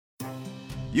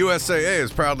USAA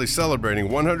is proudly celebrating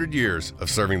 100 years of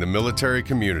serving the military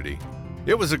community.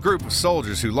 It was a group of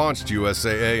soldiers who launched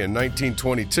USAA in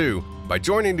 1922 by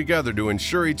joining together to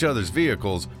insure each other's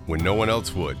vehicles when no one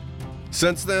else would.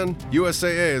 Since then,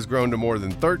 USAA has grown to more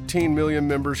than 13 million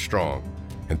members strong.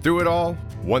 And through it all,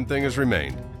 one thing has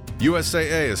remained.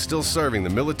 USAA is still serving the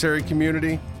military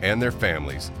community and their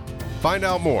families. Find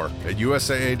out more at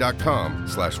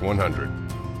usaa.com/100.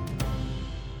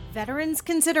 Veterans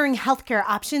considering healthcare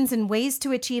options and ways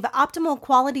to achieve optimal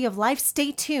quality of life,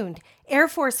 stay tuned. Air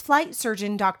Force Flight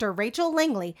Surgeon Dr. Rachel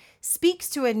Langley speaks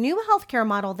to a new healthcare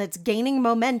model that's gaining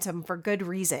momentum for good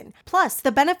reason. Plus,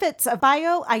 the benefits of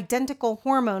bioidentical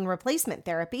hormone replacement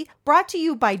therapy, brought to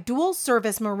you by dual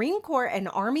service Marine Corps and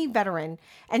Army veteran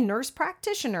and nurse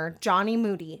practitioner Johnny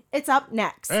Moody. It's up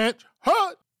next. And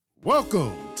hot!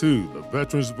 Welcome to the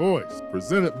Veterans Voice,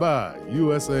 presented by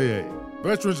USAA.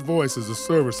 Veterans Voice is a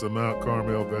service of Mount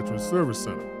Carmel Veterans Service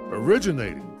Center,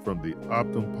 originating from the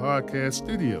Optum Podcast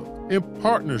Studio in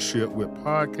partnership with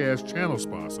podcast channel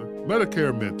sponsor,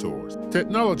 Medicare Mentors,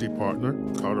 technology partner,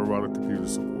 Colorado Computer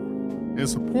Support, and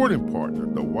supporting partner,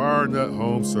 the WireNut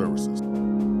Home Services. Hello,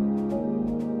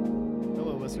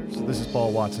 listeners. This is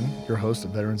Paul Watson, your host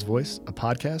of Veterans Voice, a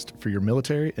podcast for your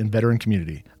military and veteran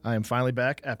community. I am finally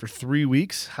back after 3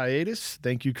 weeks hiatus.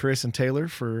 Thank you, Chris and Taylor,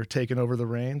 for taking over the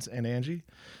reins, and Angie.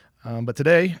 But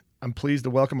today, I'm pleased to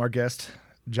welcome our guest,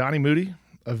 Johnny Moody,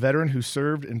 a veteran who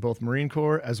served in both Marine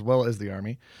Corps as well as the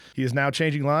Army. He is now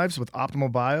changing lives with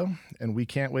Optimal Bio, and we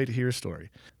can't wait to hear his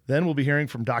story. Then we'll be hearing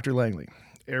from Dr. Langley,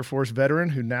 Air Force veteran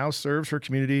who now serves her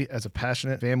community as a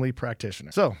passionate family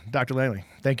practitioner. So, Dr. Langley,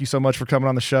 thank you so much for coming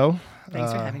on the show.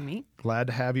 Thanks for having me. Glad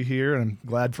to have you here, and I'm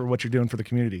glad for what you're doing for the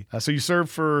community. So you served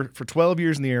for 12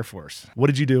 years in the Air Force. What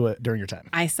did you do during your time?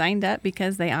 I signed up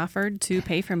because they offered to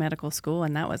pay for medical school,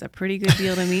 and that was a pretty good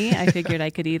deal to me. I figured I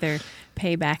could either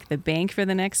pay back the bank for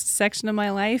the next section of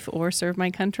my life or serve my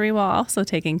country while also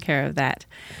taking care of that.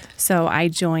 So I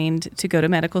joined to go to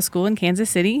medical school in Kansas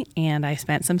City, and I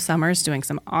spent some summers doing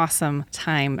some awesome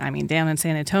time. I mean, down in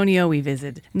San Antonio, we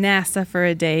visited NASA for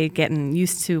a day, getting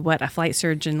used to what a flight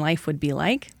surgeon life would be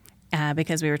like.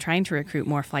 Because we were trying to recruit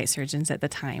more flight surgeons at the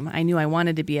time. I knew I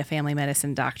wanted to be a family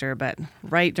medicine doctor, but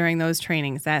right during those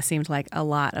trainings, that seemed like a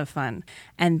lot of fun.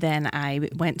 And then I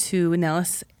went to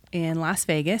Nellis in Las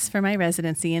Vegas for my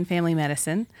residency in family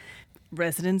medicine.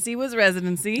 Residency was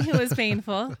residency. It was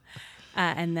painful.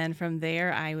 And then from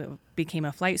there, I became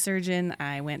a flight surgeon.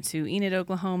 I went to Enid,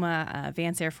 Oklahoma,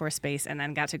 Vance Air Force Base, and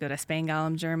then got to go to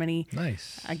Spangdahlem, Germany.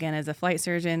 Nice. Again, as a flight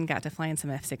surgeon, got to fly in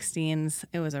some F-16s.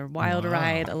 It was a wild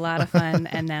ride, a lot of fun,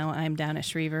 and now I'm down at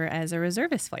Schriever as a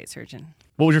reservist flight surgeon.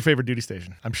 What was your favorite duty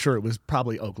station? I'm sure it was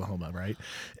probably Oklahoma, right?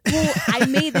 Well, I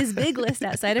made this big list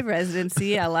outside of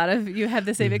residency. A lot of you have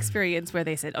the same experience where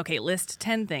they said, okay, list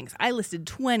 10 things. I listed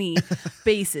 20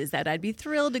 bases that I'd be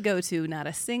thrilled to go to. Not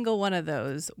a single one of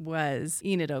those was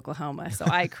Enid, Oklahoma. So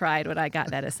I cried when I got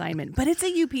that assignment. But it's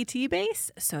a UPT base,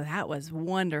 so that was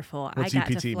wonderful. What's I got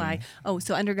UPT to fly. mean? Oh,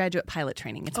 so undergraduate pilot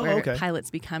training. It's where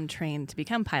pilots become trained to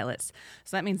become pilots.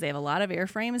 So that means they have a lot of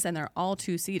airframes, and they're all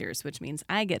two-seaters, which means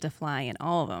I get to fly in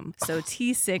all of them. So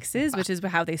T6s, which is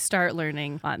how they start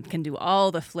learning, can do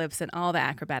all the flips and all the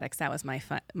acrobatics. That was my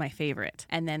favorite.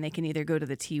 And then they can either go to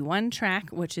the T1 track,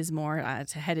 which is more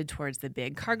headed towards the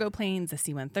big cargo planes, the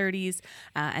C-130s,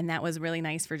 and that was really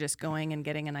nice for just going and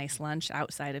getting a nice lunch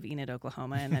outside of Enid,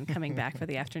 Oklahoma, and then coming back for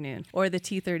the afternoon. Or the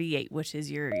T-38, which is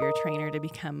your trainer to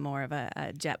become more of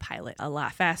a jet pilot. A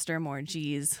lot faster, more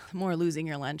G's, more losing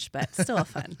your lunch, but still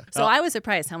fun. So I was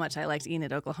surprised how much I liked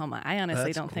Enid, Oklahoma. I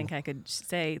honestly don't think I could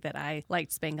say that I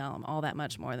liked Spangdahlem all that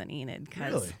much more than Enid,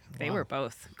 because they were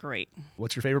both great.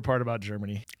 What's your favorite part about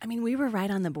Germany? I mean, we were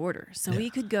right on the border, so we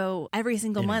could go every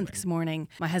single month. This morning,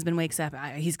 my husband wakes up,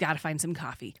 he's got to find some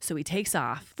coffee, so he takes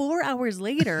off. 4 hours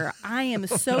later, I am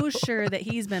so sure that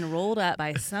he's been rolled up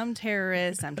by some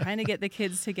terrorist. I'm trying to get the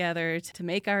kids together to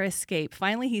make our escape.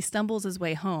 Finally, he stumbles his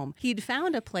way home. He'd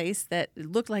found a place that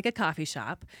looked like a coffee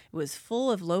shop. It was full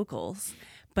of locals.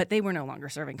 But they were no longer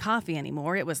serving coffee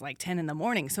anymore. It was like 10 in the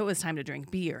morning, so it was time to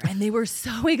drink beer. And they were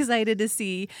so excited to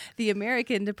see the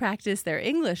American to practice their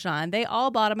English on. They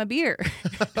all bought him a beer.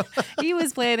 He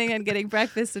was planning on getting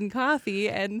breakfast and coffee,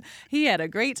 and he had a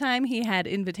great time. He had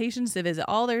invitations to visit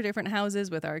all their different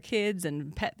houses with our kids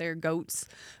and pet their goats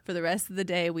for the rest of the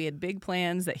day. We had big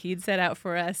plans that he'd set out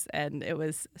for us, and it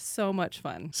was so much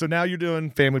fun. So now you're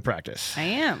doing family practice. I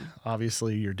am.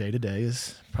 Obviously, your day-to-day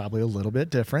is probably a little bit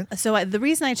different. So the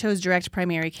reason I chose direct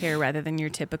primary care rather than your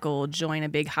typical join a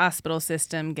big hospital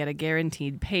system, get a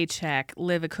guaranteed paycheck,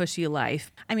 live a cushy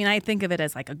life. I mean, I think of it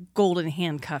as like a golden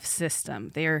handcuff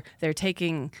system. They're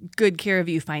taking good care of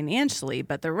you financially,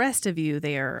 but the rest of you,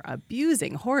 they are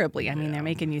abusing horribly. I mean, they're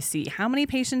making you see how many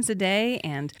patients a day,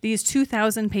 and these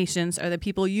 2,000 patients are the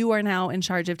people you are now in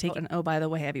charge of taking. Oh, by the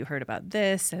way, have you heard about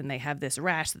this? And they have this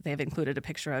rash that they've included a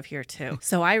picture of here too.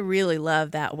 So I really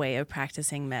love that way of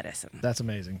practicing medicine. That's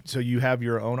amazing. So you have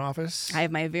your own office? I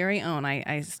have my very own.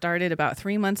 I started about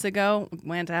 3 months ago,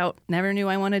 went out, never knew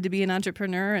I wanted to be an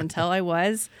entrepreneur until I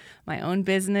was. My own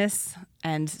business.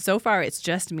 And so far, it's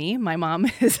just me. My mom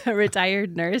is a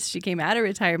retired nurse. She came out of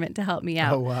retirement to help me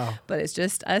out. Oh, wow. But it's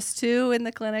just us two in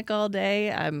the clinic all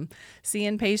day. I'm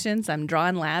seeing patients. I'm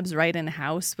drawing labs right in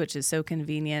house, which is so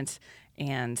convenient,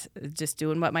 and just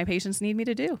doing what my patients need me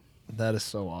to do. That is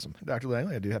so awesome. Dr.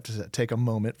 Langley, I do have to take a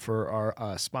moment for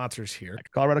our sponsors here.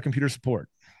 Colorado Computer Support.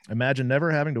 Imagine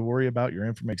never having to worry about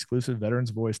your exclusive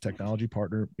Veterans Voice technology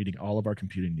partner meeting all of our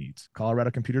computing needs. Colorado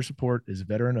Computer Support is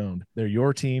veteran-owned. They're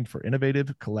your team for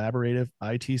innovative, collaborative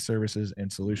IT services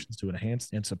and solutions to enhance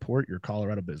and support your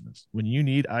Colorado business. When you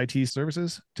need IT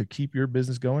services to keep your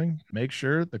business going, make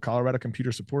sure the Colorado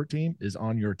Computer Support team is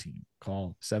on your team.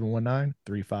 Call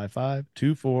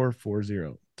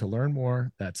 719-355-2440. To learn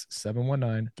more, that's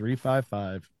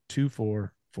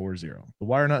 719-355-2440. The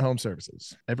WireNut Home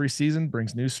Services. Every season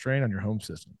brings new strain on your home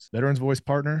systems. Veterans Voice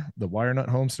partner, the WireNut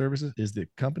Home Services, is the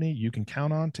company you can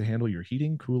count on to handle your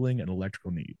heating, cooling, and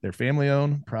electrical needs. They're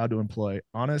family-owned, proud to employ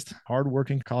honest,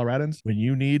 hardworking Coloradans. When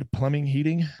you need plumbing,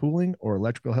 heating, cooling, or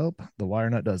electrical help, the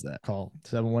WireNut does that. Call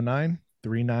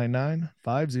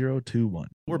 719-399-5021.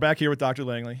 We're back here with Dr.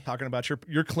 Langley talking about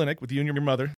your clinic with you and your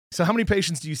mother. So how many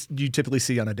patients do you typically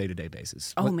see on a day-to-day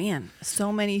basis? Oh, man,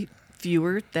 so many.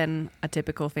 Fewer than a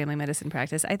typical family medicine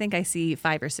practice. I think I see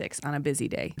 5 or 6 on a busy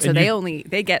day. So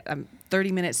they get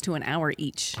 30 minutes to an hour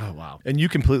each. Oh, wow. And you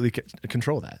completely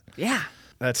control that. Yeah.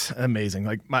 That's amazing.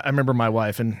 Like I remember my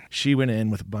wife, and she went in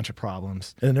with a bunch of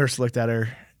problems. And the nurse looked at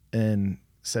her and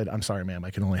said, "I'm sorry, ma'am, I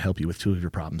can only help you with 2 of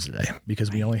your problems today because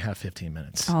we only have 15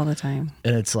 minutes." All the time.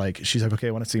 And it's like, she's like, "Okay,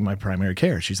 I want to see my primary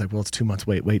care." She's like, "Well, it's 2 months.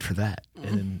 Wait for that."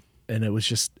 And it was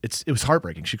just, it was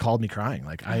heartbreaking. She called me crying,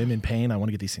 like, "I am in pain. I want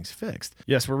to get these things fixed."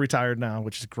 Yes, we're retired now,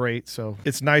 which is great. So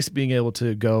it's nice being able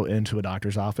to go into a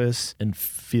doctor's office and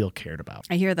feel cared about.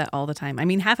 I hear that all the time. I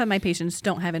mean, half of my patients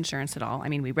don't have insurance at all. I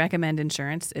mean, we recommend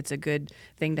insurance. It's a good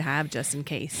thing to have just in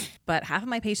case. But half of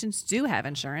my patients do have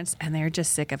insurance, and they're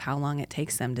just sick of how long it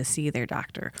takes them to see their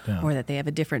doctor, or that they have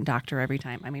a different doctor every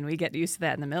time. I mean, we get used to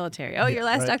that in the military. Oh, your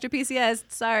last doctor PCS.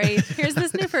 Sorry. Here's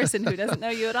this new person who doesn't know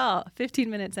you at all. 15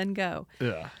 minutes and go.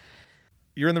 Yeah.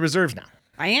 You're in the reserves now.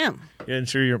 I am. And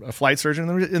sure, you're a flight surgeon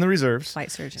in the reserves.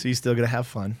 Flight surgeon. So you still got to have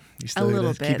fun. You still a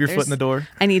little bit. Keep your foot in the door.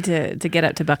 I need to get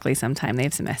up to Buckley sometime. They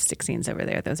have some estic scenes over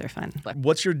there. Those are fun.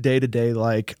 What's your day-to-day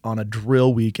like on a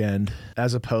drill weekend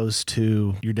as opposed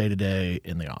to your day-to-day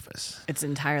in the office? It's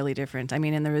entirely different. I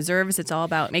mean, in the reserves, it's all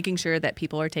about making sure that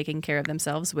people are taking care of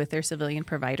themselves with their civilian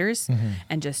providers,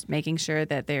 and just making sure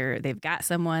that they've got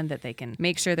someone that they can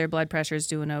make sure their blood pressure is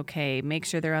doing okay, make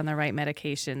sure they're on the right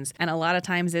medications. And a lot of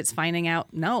times it's finding out,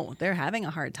 no, they're having a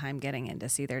hard time getting in to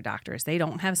see their doctors. They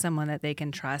don't have someone that they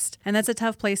can trust. And that's a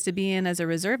tough place to be in as a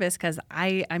reservist, because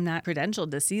I'm not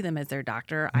credentialed to see them as their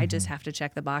doctor. I just have to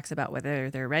check the box about whether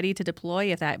they're ready to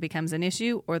deploy if that becomes an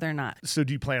issue or they're not. So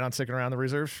do you plan on sticking around the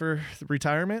reserves for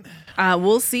retirement?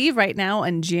 We'll see. Right now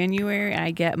in January,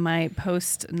 I get my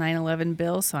post 9/11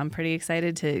 bill, so I'm pretty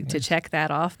excited to check that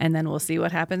off, and then we'll see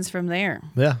what happens from there.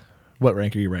 Yeah. What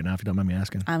rank are you right now, if you don't mind me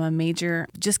asking? I'm a major.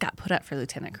 Just got put up for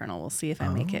lieutenant colonel. We'll see if I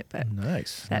make it. But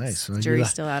nice. Well,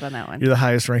 jury's still out on that one. You're the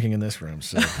highest ranking in this room.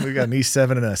 So we got an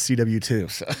E7 and a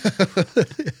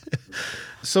CW2.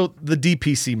 So the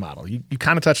DPC model, you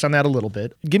kind of touched on that a little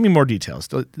bit. Give me more details.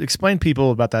 Explain people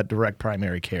about that direct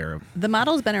primary care. The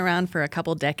model's been around for a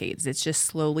couple decades. It's just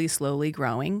slowly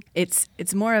growing. It's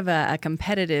more of a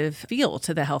competitive feel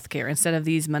to the healthcare instead of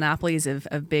these monopolies of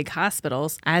big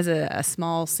hospitals. As a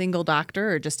small single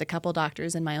doctor or just a couple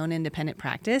doctors in my own independent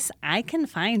practice, I can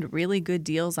find really good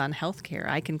deals on healthcare.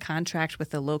 I can contract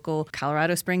with the local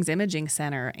Colorado Springs Imaging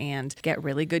Center and get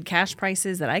really good cash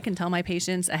prices that I can tell my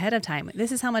patients ahead of time.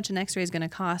 This is how much an x-ray is going to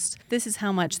cost. This is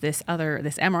how much this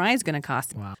MRI is going to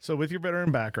cost. Wow. So with your veteran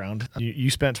background, you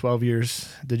spent 12 years.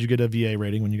 Did you get a VA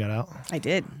rating when you got out? I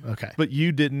did. Okay. But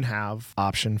you didn't have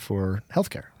option for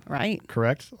healthcare. Right.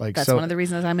 correct? That's one of the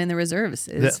reasons I'm in the reserves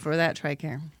is for that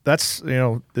TRICARE. That's,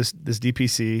 this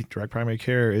DPC, direct primary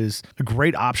care, is a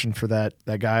great option for that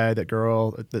guy, that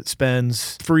girl that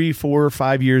spends 3, 4,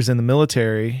 5 years in the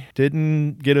military,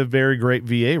 didn't get a very great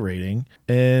VA rating,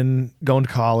 and going to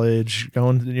college,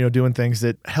 doing things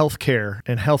that healthcare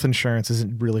and health insurance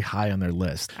isn't really high on their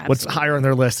list. Absolutely. What's higher on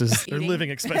their list is their living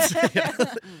expenses. Yeah.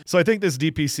 So I think this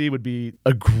DPC would be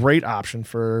a great option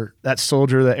for that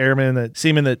soldier, that airman, that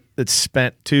seaman that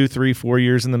spent 2, 3, 4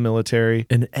 years in the military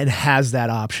and has that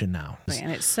option now.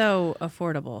 And it's so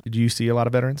affordable. Do you see a lot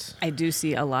of veterans? I do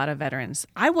see a lot of veterans.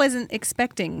 I wasn't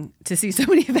expecting to see so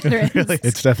many veterans. Really?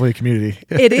 It's definitely a community.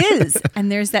 It is.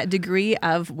 And there's that degree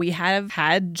of, we have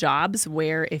had jobs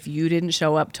where if you didn't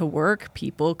show up to work,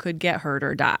 people could get hurt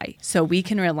or die. So we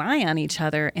can rely on each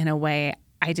other in a way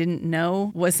I didn't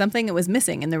know was something that was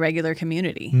missing in the regular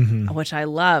community, which I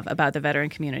love about the veteran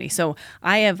community. So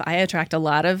I attract a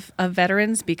lot of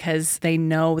veterans because they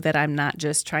know that I'm not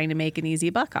just trying to make an easy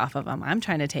buck off of them. I'm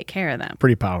trying to take care of them.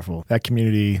 Pretty powerful. That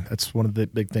community, that's one of the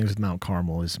big things with Mount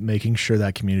Carmel, is making sure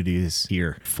that community is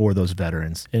here for those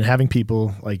veterans. And having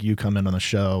people like you come in on the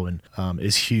show and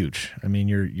is huge. I mean,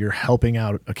 you're helping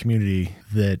out a community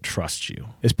that trusts you.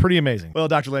 It's pretty amazing. Well,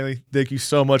 Dr. Langley, thank you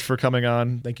so much for coming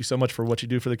on. Thank you so much for what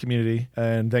you do for the community,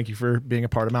 and thank you for being a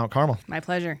part of Mount Carmel. My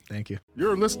pleasure. Thank you.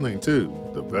 You're listening to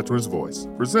The Veterans Voice,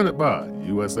 presented by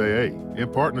USAA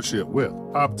in partnership with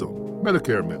Optum,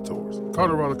 Medicare Mentors,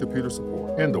 Colorado Computer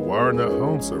Support, and the WireNut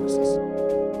Home Services.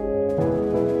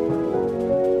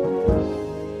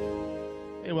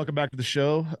 Hey, welcome back to the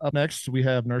show. Up next, we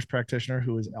have nurse practitioner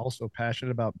who is also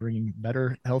passionate about bringing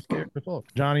better healthcare to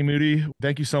folks. Johnny Moody,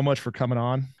 thank you so much for coming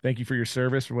on. Thank you for your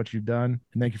service, for what you've done,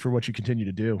 and thank you for what you continue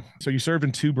to do. So you served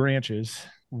in 2 branches.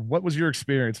 What was your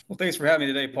experience? Well, thanks for having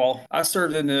me today, Paul. I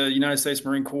served in the United States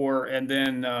Marine Corps, and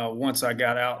then once I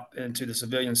got out into the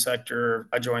civilian sector,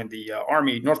 I joined the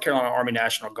North Carolina Army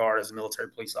National Guard as a military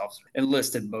police officer,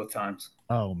 enlisted both times.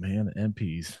 Oh, man, the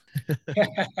MPs.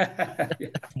 Yeah.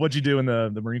 What'd you do in the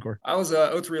Marine Corps? I was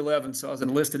 0311, so I was an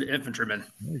enlisted infantryman.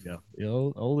 There you go. The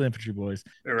old infantry boys.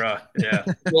 They're,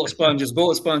 bullet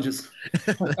sponges.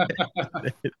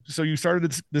 So you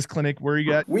started this clinic. Where are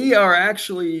you at? We are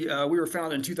actually, we were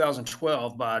founded in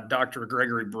 2012 by Dr.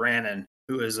 Gregory Brannon,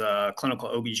 who is a clinical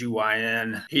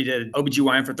OBGYN. He did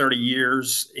OBGYN for 30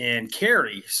 years in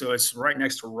Cary. So it's right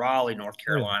next to Raleigh, North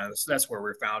Carolina. So that's where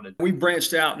we're founded. We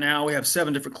branched out now. We have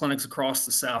 7 different clinics across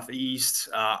the Southeast.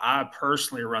 I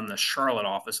personally run the Charlotte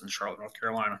office in Charlotte, North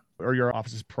Carolina. Or your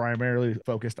office is primarily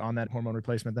focused on that hormone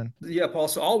replacement then? Yeah, Paul.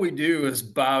 So all we do is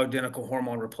bioidentical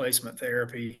hormone replacement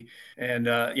therapy. And,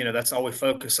 that's all we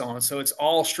focus on. So it's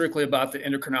all strictly about the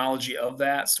endocrinology of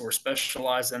that. So we're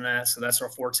specialized in that. So that's our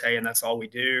forte, and that's all we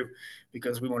do,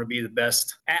 because we want to be the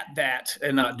best at that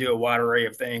and not do a wide array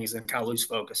of things and kind of lose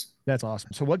focus. That's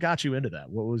awesome. So what got you into that?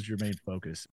 What was your main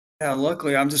focus? Yeah,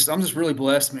 luckily, I'm just really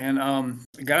blessed, man.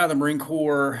 I got out of the Marine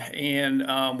Corps and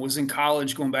was in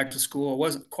college going back to school. I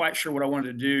wasn't quite sure what I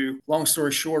wanted to do. Long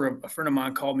story short, a friend of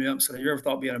mine called me up and said, "Have you ever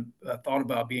thought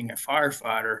about being a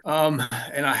firefighter?"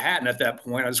 And I hadn't at that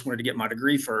point. I just wanted to get my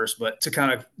degree first. But to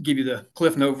kind of give you the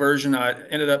Cliff Note version, I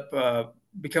ended up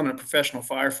becoming a professional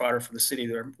firefighter for the city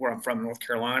there where I'm from, North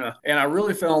Carolina. And I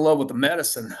really fell in love with the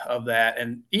medicine of that.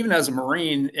 And even as a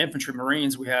Marine, infantry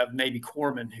Marines, we have Navy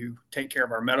corpsmen who take care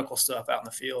of our medical stuff out in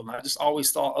the field. And I just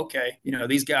always thought, okay,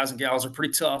 these guys and gals are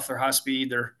pretty tough. They're high speed.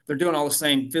 They're doing all the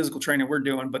same physical training we're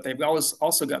doing, but they've always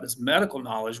also got this medical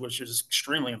knowledge, which is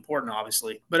extremely important,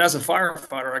 obviously. But as a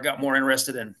firefighter, I got more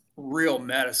interested in real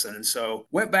medicine. And so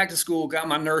went back to school, got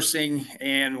my nursing,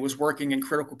 and was working in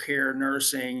critical care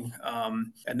nursing.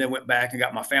 And then went back and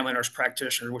got my family nurse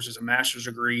practitioner, which is a master's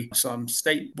degree. So I'm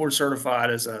state board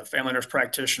certified as a family nurse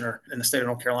practitioner in the state of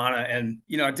North Carolina. And,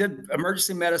 I did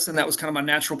emergency medicine. That was kind of my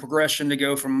natural progression to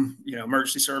go from,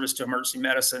 emergency service to emergency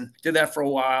medicine. Did that for a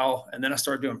while. And then I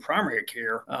started doing primary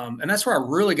care. And that's where I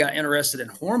really got interested in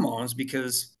hormones,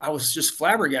 because I was just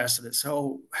flabbergasted at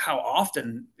how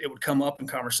often it would come up in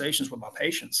conversations with my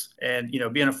patients. And,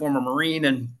 being a former Marine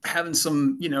and having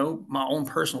some, my own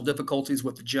personal difficulties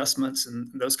with adjustments and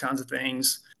those kinds of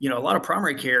things, a lot of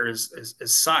primary care is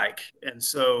psych. And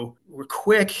so we're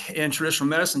quick in traditional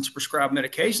medicine to prescribe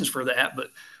medications for that. But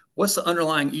what's the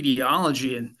underlying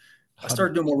etiology? And I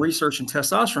started doing more research in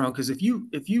testosterone, because if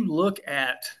you look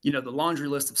at, the laundry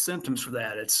list of symptoms for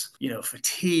that, it's,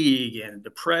 fatigue and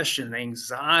depression and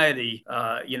anxiety,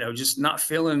 just not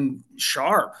feeling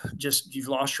sharp, just you've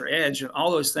lost your edge and all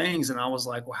those things. And I was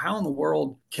like, well, how in the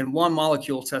world can one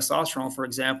molecule of testosterone, for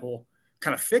example,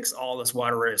 kind of fix all this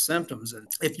wide array of symptoms. And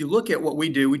if you look at what we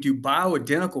do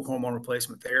bioidentical hormone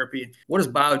replacement therapy. What does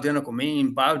bioidentical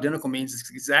mean? Bioidentical means it's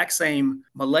the exact same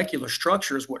molecular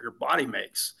structure as what your body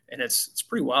makes. And it's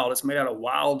pretty wild. It's made out of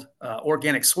wild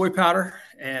organic soy powder,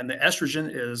 and the estrogen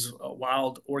is a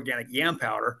wild organic yam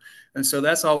powder. And so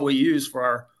that's all we use for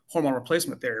our hormone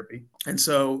replacement therapy. And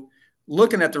so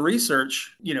looking at the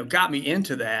research, got me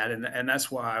into that. And that's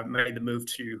why I made the move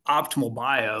to Optimal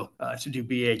Bio to do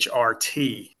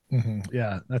BHRT. Mm-hmm.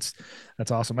 Yeah, that's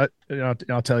awesome.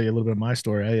 I'll tell you a little bit of my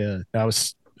story. I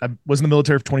was in the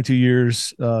military for 22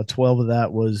 years. 12 of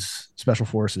that was special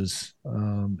forces.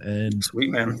 And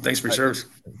sweet, man. Thanks for your service.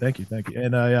 Thank you.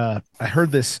 And I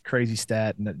heard this crazy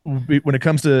stat, and when it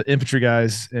comes to infantry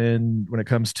guys, and when it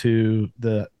comes to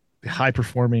the high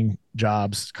performing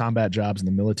jobs, combat jobs in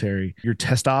the military, your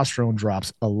testosterone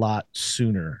drops a lot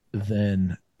sooner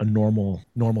than a normal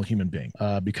human being,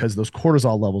 because those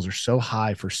cortisol levels are so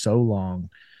high for so long.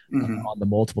 On the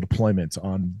multiple deployments,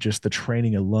 on just the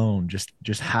training alone,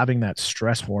 just having that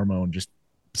stress hormone just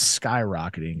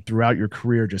skyrocketing throughout your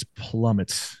career just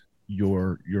plummets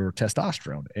your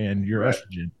testosterone and your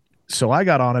estrogen. So I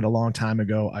got on it a long time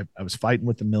ago. I was fighting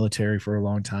with the military for a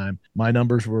long time. My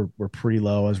numbers were pretty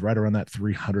low. I was right around that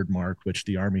 300 mark, which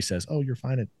the Army says, oh, you're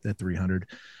fine at 300.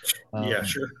 Yeah,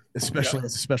 sure. Especially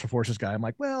as a special forces guy. I'm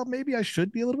like, well, maybe I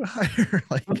should be a little bit higher.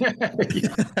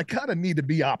 I kind of need to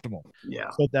be optimal. Yeah.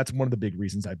 So that's one of the big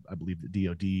reasons I believe the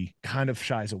DOD kind of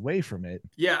shies away from it.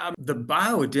 Yeah. The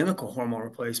bioidentical hormone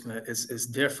replacement is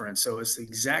different. So it's the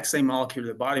exact same molecule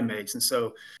the body makes. And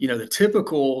so, the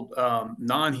typical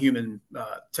non-human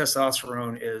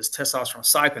testosterone is testosterone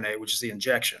cypionate, which is the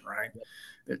injection, right?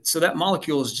 So that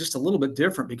molecule is just a little bit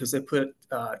different because they put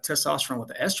testosterone with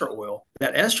the ester oil.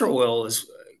 That ester oil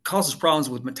causes problems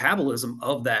with metabolism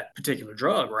of that particular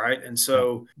drug, right? And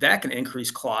so that can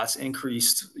increase clots,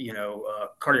 increased,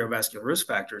 cardiovascular risk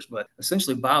factors. But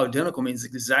essentially, bioidentical means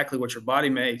exactly what your body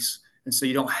makes. And so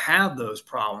you don't have those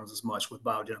problems as much with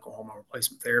bioidentical hormone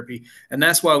replacement therapy. And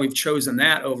that's why we've chosen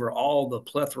that over all the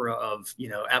plethora of,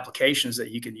 applications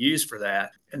that you can use for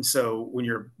that. And so when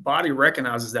your body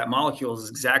recognizes that molecule is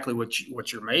exactly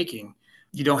what you're making,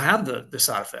 you don't have the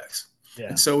side effects. Yeah.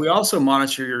 And so we also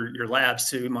monitor your labs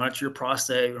too. We monitor your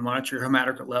prostate, we monitor your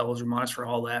hematocrit levels, we monitor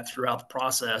all that throughout the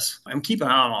process and keep an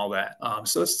eye on all that.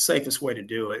 So it's the safest way to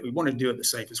do it. We want to do it the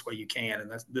safest way you can.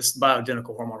 And this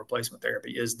bioidentical hormone replacement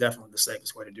therapy is definitely the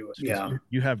safest way to do it. Yeah.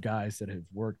 You have guys that have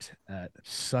worked at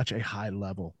such a high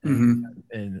level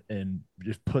and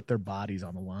just put their bodies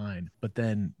on the line. But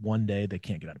then one day they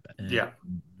can't get out of bed.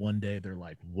 And one day they're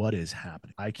like, what is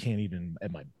happening? I can't even,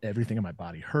 everything in my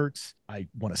body hurts. I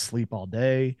want to sleep all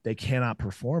day. They cannot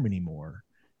perform anymore.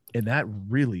 And that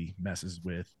really messes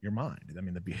with your mind. I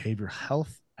mean, the behavioral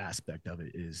health aspect of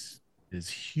it is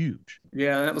huge.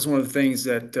 Yeah, that was one of the things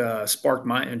that sparked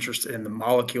my interest in the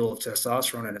molecule of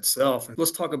testosterone in itself. And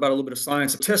let's talk about a little bit of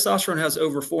science. Testosterone has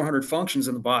over 400 functions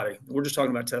in the body. We're just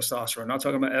talking about testosterone, not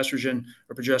talking about estrogen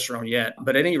or progesterone yet.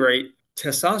 But at any rate,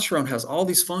 testosterone has all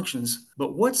these functions,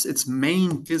 but what's its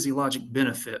main physiologic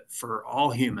benefit for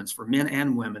all humans, for men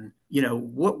and women?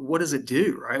 What does it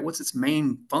do, right? What's its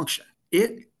main function?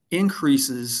 It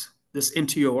increases this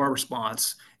mTOR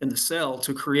response in the cell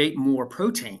to create more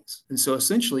proteins. And so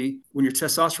essentially, when your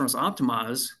testosterone is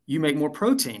optimized, you make more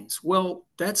proteins. Well,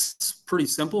 that's pretty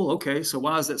simple. Okay, so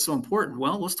why is that so important?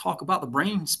 Well, let's talk about the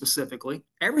brain specifically.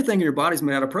 Everything in your body is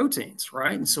made out of proteins,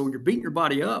 right? And so when you're beating your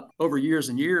body up over years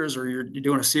and years, or you're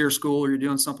doing a SEER school, or you're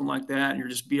doing something like that, and you're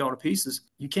just beat all to pieces,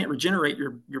 you can't regenerate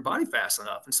your body fast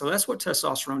enough. And so that's what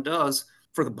testosterone does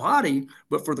for the body.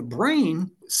 But for the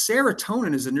brain,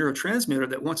 serotonin is a neurotransmitter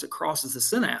that once it crosses the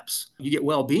synapse, you get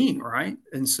well-being, right?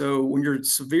 And so when you're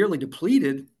severely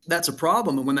depleted, that's a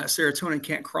problem. And when that serotonin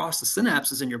can't cross the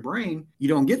synapses in your brain, you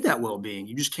don't get that well-being.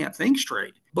 You just can't think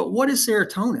straight. But what is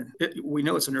serotonin? We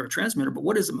know it's a neurotransmitter, but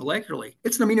what is it molecularly?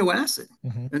 It's an amino acid.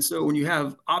 And so when you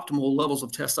have optimal levels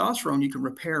of testosterone, you can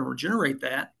repair and regenerate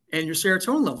that, and your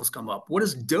serotonin levels come up. What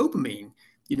is dopamine?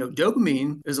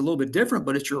 Dopamine is a little bit different,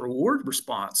 but it's your reward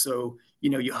response. So,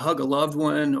 you hug a loved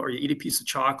one, or you eat a piece of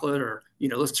chocolate, or,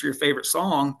 listen to your favorite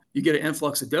song, you get an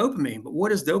influx of dopamine. But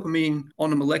what is dopamine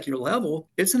on a molecular level?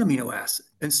 It's an amino acid.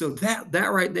 And so that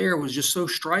right there was just so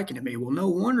striking to me. Well, no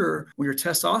wonder when your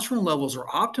testosterone levels are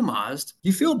optimized,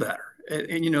 you feel better.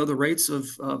 And the rates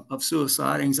of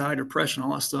suicide, anxiety, depression,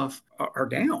 all that stuff are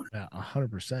down. Yeah,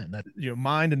 100%. That,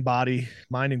 mind and body,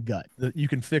 mind and gut. You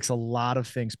can fix a lot of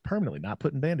things permanently, not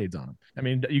putting Band-Aids on them. I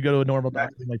mean, you go to a normal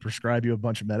doctor, they might prescribe you a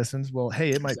bunch of medicines. Well,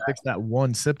 hey, it might fix that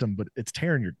one symptom, but it's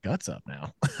tearing your guts up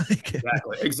now.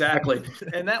 Exactly.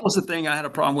 And that was the thing I had a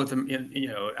problem with them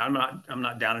I'm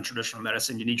not down in traditional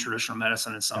medicine. You need traditional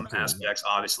medicine in some aspects,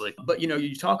 obviously. But,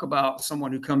 you talk about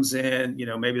someone who comes in,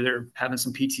 maybe they're having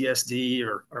some PTSD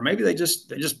or maybe they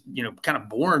just kind of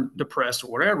born depressed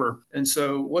or whatever. And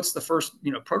so what's the first,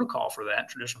 protocol for that?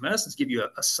 Traditional medicines give you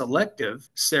a selective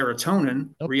serotonin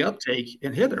reuptake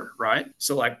inhibitor, right?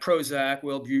 So like Prozac,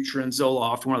 Wellbutrin,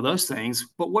 Zoloft, one of those things.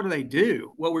 But what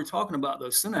do? Well, we were talking about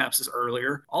those synapses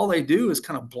earlier. All they do is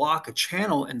kind of block a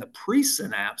channel in the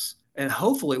presynapse. And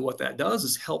hopefully what that does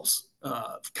is helps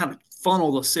kind of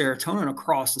funnel the serotonin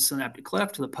across the synaptic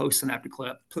cleft to the postsynaptic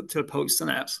cleft, to the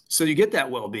postsynapse. So you get that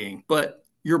well-being. But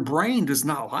your brain does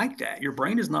not like that. Your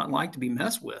brain does not like to be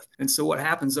messed with. And so what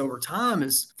happens over time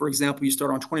is, for example, you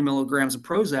start on 20 milligrams of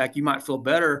Prozac, you might feel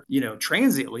better,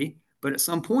 transiently, but at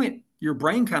some point, your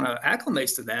brain kind of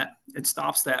acclimates to that. It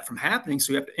stops that from happening.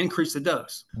 So you have to increase the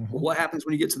dose. Mm-hmm. Well, what happens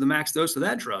when you get to the max dose of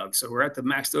that drug? So we're at the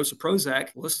max dose of Prozac.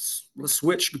 Let's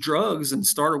switch drugs and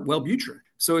start Wellbutrin.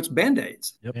 So it's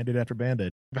Band-Aids. Yep. Band-Aid after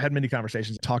Band-Aid. I've had many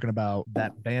conversations talking about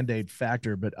that Band-Aid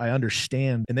factor, but I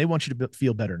understand, and they want you to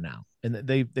feel better now. And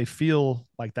they feel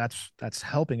like that's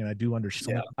helping. And I do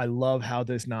understand. Yeah. I love how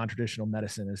this non-traditional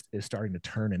medicine is starting to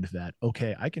turn into that.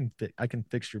 Okay, I can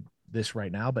fix this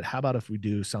right now, but how about if we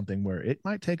do something where it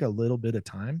might take a little bit of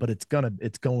time, but it's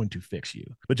going to fix you.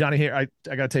 But Johnny, here I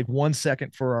got to take 1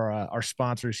 second for our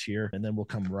sponsors here, and then we'll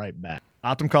come right back.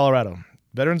 Optum Colorado.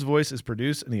 Veterans Voice is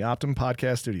produced in the Optum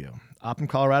Podcast Studio. Optum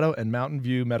Colorado and Mountain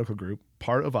View Medical Group,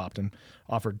 part of Optum,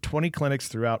 offered 20 clinics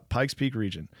throughout Pikes Peak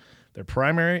region. Their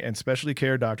primary and specialty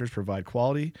care doctors provide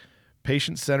quality,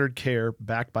 patient-centered care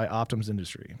backed by Optum's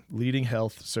industry, leading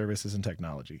health services and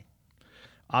technology.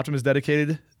 Optum is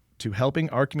dedicated to helping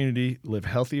our community live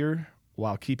healthier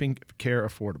while keeping care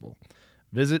affordable.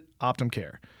 Visit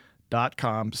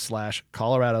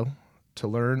optumcare.com/Colorado to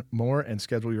learn more and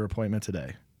schedule your appointment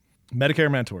today.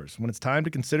 Medicare Mentors. When it's time to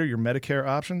consider your Medicare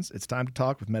options, it's time to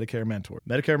talk with Medicare Mentors.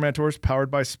 Medicare Mentors, powered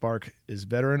by Spark, is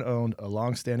veteran-owned, a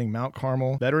long-standing Mount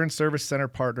Carmel Veteran Service Center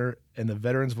partner and the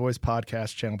Veterans Voice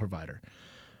podcast channel provider.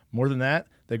 More than that,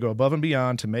 they go above and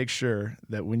beyond to make sure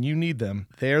that when you need them,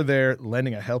 they're there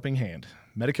lending a helping hand.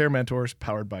 Medicare Mentors,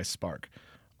 powered by Spark.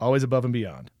 Always above and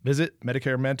beyond. Visit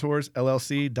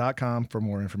MedicareMentorsLLC.com for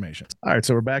more information. All right,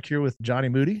 so we're back here with Johnny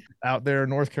Moody out there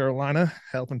in North Carolina,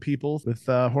 helping people with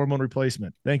hormone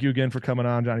replacement. Thank you again for coming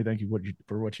on, Johnny. Thank you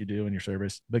for what you do in your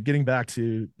service. But getting back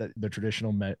to the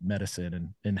traditional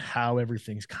medicine and how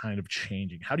everything's kind of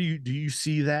changing. How do you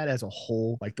see that as a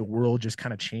whole, like the world just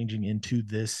kind of changing into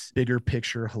this bigger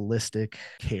picture, holistic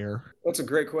care? That's a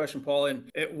great question, Paul.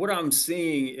 And what I'm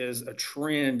seeing is a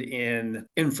trend in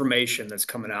information that's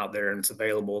coming out there and it's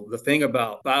available. The thing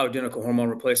about bioidentical hormone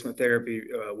replacement therapy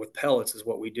with pellets is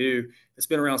what we do. It's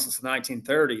been around since the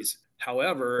 1930s.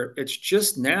 However, it's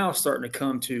just now starting to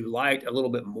come to light a little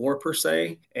bit more per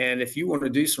se. And if you want to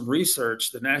do some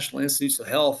research, the National Institutes of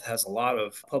Health has a lot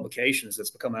of publications that's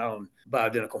come out on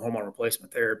bioidentical hormone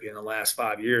replacement therapy in the last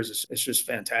 5 years. It's just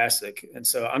fantastic. And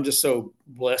so I'm just so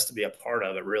blessed to be a part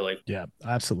of it, really. Yeah,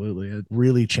 absolutely. It's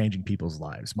really changing people's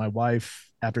lives. My wife,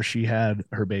 after she had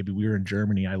her baby, we were in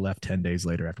Germany. I left 10 days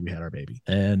later after we had our baby.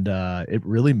 And it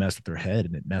really messed with her head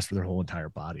and it messed with her whole entire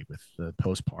body with the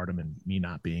postpartum and me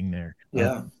not being there.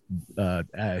 Yeah.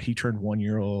 He turned 1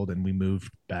 year old and we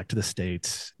moved back to the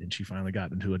States and she finally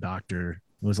got into a doctor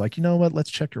and was like, you know what, let's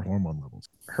check your hormone levels.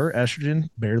 Her estrogen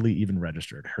barely even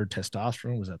registered. Her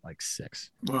testosterone was at like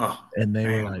 6. Oh, and they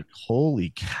were like,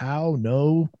 holy cow,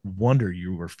 no wonder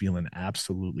you were feeling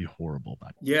absolutely horrible about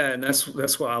it. Yeah. And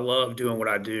that's why I love doing what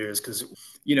I do is because,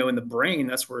 in the brain,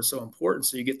 that's where it's so important.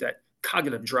 So you get that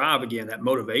cognitive drive again, that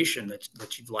motivation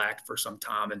that you've lacked for some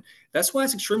time. And that's why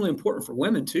it's extremely important for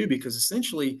women too, because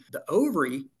essentially the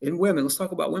ovary in women, let's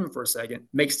talk about women for a second,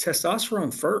 makes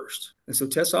testosterone first. And so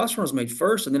testosterone is made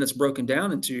first, and then it's broken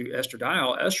down into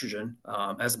estradiol, estrogen,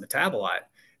 as a metabolite.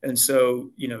 And so,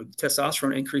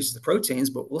 testosterone increases the proteins,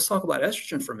 but let's talk about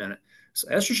estrogen for a minute. So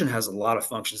estrogen has a lot of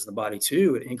functions in the body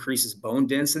too. It increases bone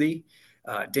density,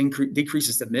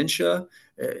 decreases dementia.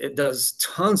 It does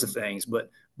tons of things, but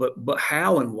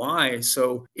how and why?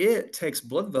 So it takes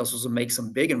blood vessels and makes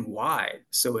them big and wide.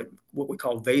 So it what we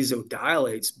call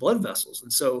vasodilates blood vessels.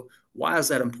 And so why is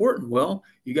that important? Well,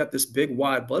 You got this big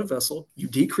wide blood vessel. You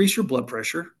decrease your blood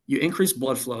pressure. You increase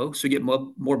blood flow. So you get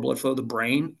more blood flow to the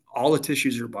brain, all the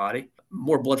tissues of your body,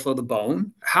 more blood flow to the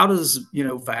bone. How does,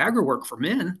 Viagra work for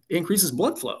men? It increases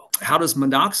blood flow. How does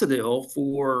minoxidil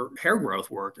for hair growth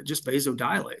work? It just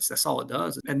vasodilates. That's all it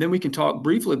does. And then we can talk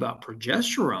briefly about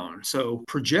progesterone. So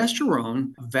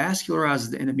progesterone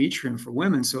vascularizes the endometrium for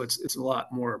women. So it's a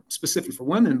lot more specific for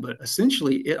women, but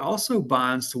essentially it also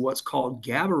binds to what's called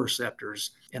GABA receptors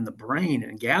in the brain.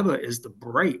 And GABA is the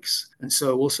brakes. And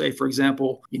so we'll say, for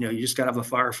example, you just got to have a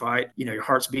firefight, your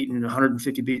heart's beating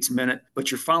 150 beats a minute, but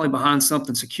you're finally behind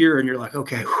something secure and you're like,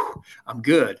 okay, I'm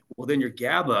good. Well, then your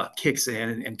GABA kicks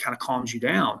in and kind of calms you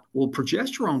down. Well,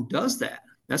 progesterone does that.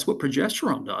 That's what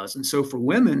progesterone does. And so for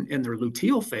women in their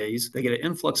luteal phase, they get an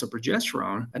influx of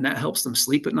progesterone, and that helps them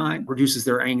sleep at night, reduces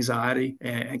their anxiety,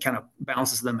 and kind of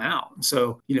balances them out. And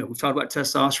so, we've talked about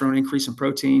testosterone increase in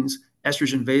proteins,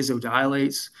 estrogen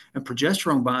vasodilates, and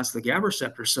progesterone binds to the GABA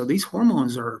receptors. So these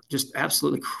hormones are just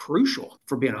absolutely crucial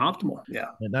for being optimal. Yeah.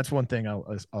 And that's one thing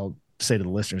I'll say to the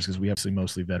listeners, because we have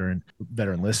mostly veteran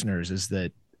listeners, is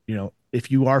that, if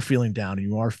you are feeling down and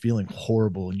you are feeling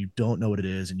horrible and you don't know what it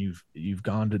is, and you've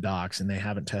gone to docs and they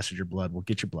haven't tested your blood, well,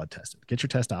 get your blood tested, get your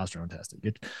testosterone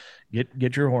tested,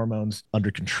 get your hormones under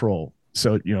control.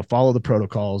 So, follow the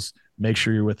protocols, make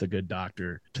sure you're with a good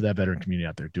doctor. To that veteran community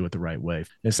out there, do it the right way.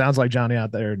 It sounds like, Johnny,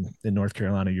 out there in North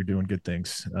Carolina, you're doing good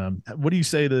things. What do you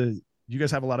say to, you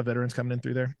guys have a lot of veterans coming in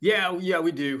through there? Yeah,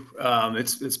 we do.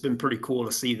 It's been pretty cool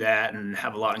to see that and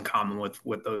have a lot in common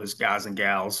with those guys and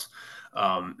gals.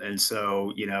 And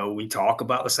so, we talk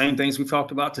about the same things we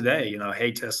talked about today.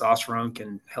 Hey, testosterone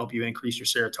can help you increase your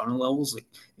serotonin levels. It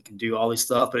can do all these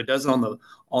stuff, but it does it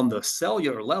on the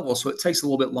cellular level. So it takes a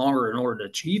little bit longer in order to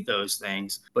achieve those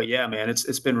things. But yeah, man,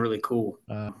 it's been really cool.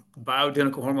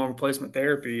 Bioidentical hormone replacement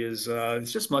therapy is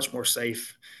it's just much more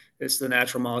safe. It's the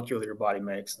natural molecule that your body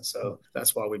makes. And so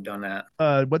that's why we've done that.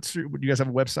 Do you guys have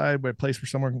a website, a place where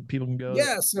somewhere people can go?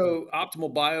 Yeah. So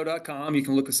optimalbio.com, you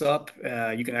can look us up.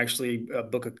 You can actually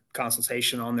book a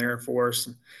consultation on there for us.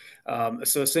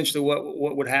 So essentially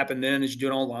what would happen then is you do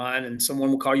it online and someone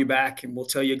will call you back and we'll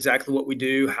tell you exactly what we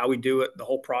do, how we do it, the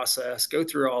whole process, go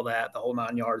through all that, the whole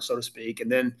 9 yards, so to speak.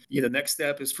 And then, the next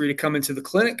step is for you to come into the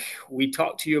clinic. We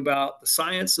talk to you about the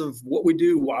science of what we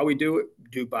do, why we do it,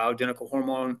 do bioidentical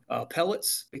hormone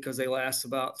pellets, because they last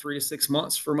about 3 to 6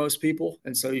 months for most people.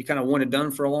 And so you kind of want it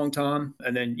done for a long time.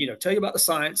 And then, tell you about the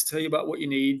science, tell you about what you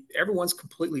need. Everyone's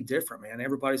completely different, man.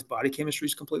 Everybody's body chemistry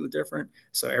is completely different.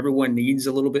 So everyone needs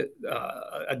a little bit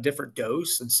a different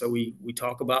dose. And so we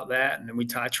talk about that, and then we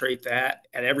titrate that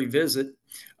at every visit.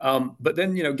 But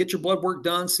then, get your blood work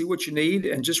done, see what you need,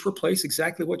 and just replace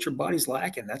exactly what your body's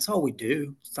lacking. That's all we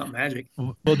do. It's not magic.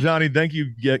 Well, Johnny, thank you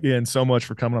again so much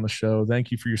for coming on the show.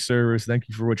 Thank you for your service. Thank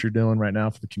you for what you're doing right now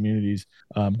for the communities.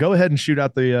 Go ahead and shoot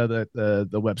out the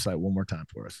website one more time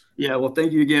for us. Yeah. Well,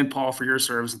 thank you again, Paul, for your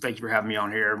service. And thank you for having me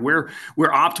on here. We're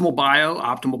Optimal Bio,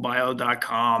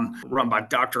 optimalbio.com, run by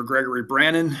Dr. Gregory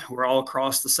Brannon. We're all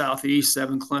across the Southeast,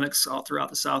 7 clinics all throughout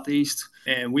the Southeast.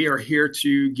 And we are here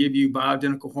to give you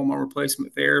bioidentical hormone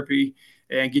replacement therapy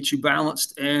and get you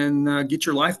balanced and get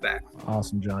your life back.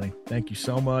 Awesome, Johnny. Thank you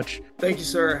so much. Thank you,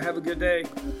 sir. Have a good day.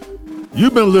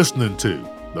 You've been listening to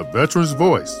The Veteran's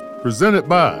Voice, presented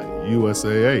by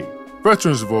USAA.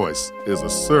 Veteran's Voice is a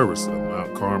service of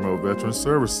Mount Carmel Veterans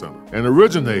Service Center and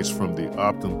originates from the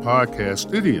Optum Podcast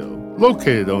Studio,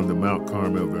 located on the Mount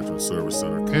Carmel Veterans Service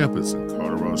Center campus in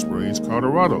Colorado Springs,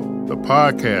 Colorado. The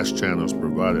podcast channel is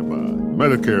provided by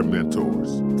Medicare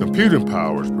Mentors. Computing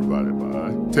power is provided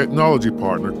by Technology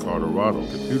Partner Colorado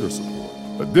Computer Support.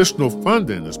 Additional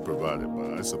funding is provided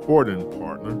by supporting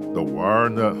partner, the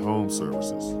WireNut Home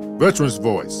Services. Veterans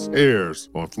Voice airs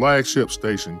on flagship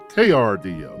station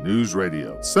KRDO News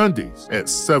Radio Sundays at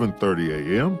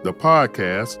 7:30 a.m. The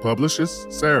podcast publishes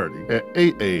Saturday at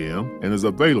 8 a.m. and is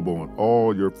available on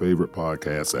all your favorite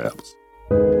podcast apps.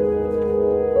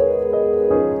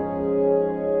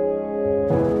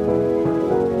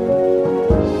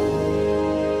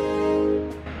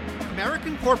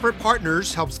 American Corporate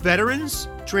Partners helps veterans,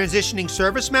 transitioning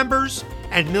service members,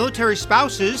 and military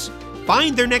spouses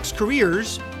find their next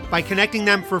careers by connecting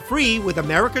them for free with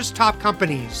America's top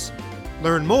companies.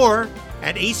 Learn more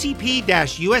at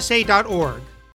acp-usa.org.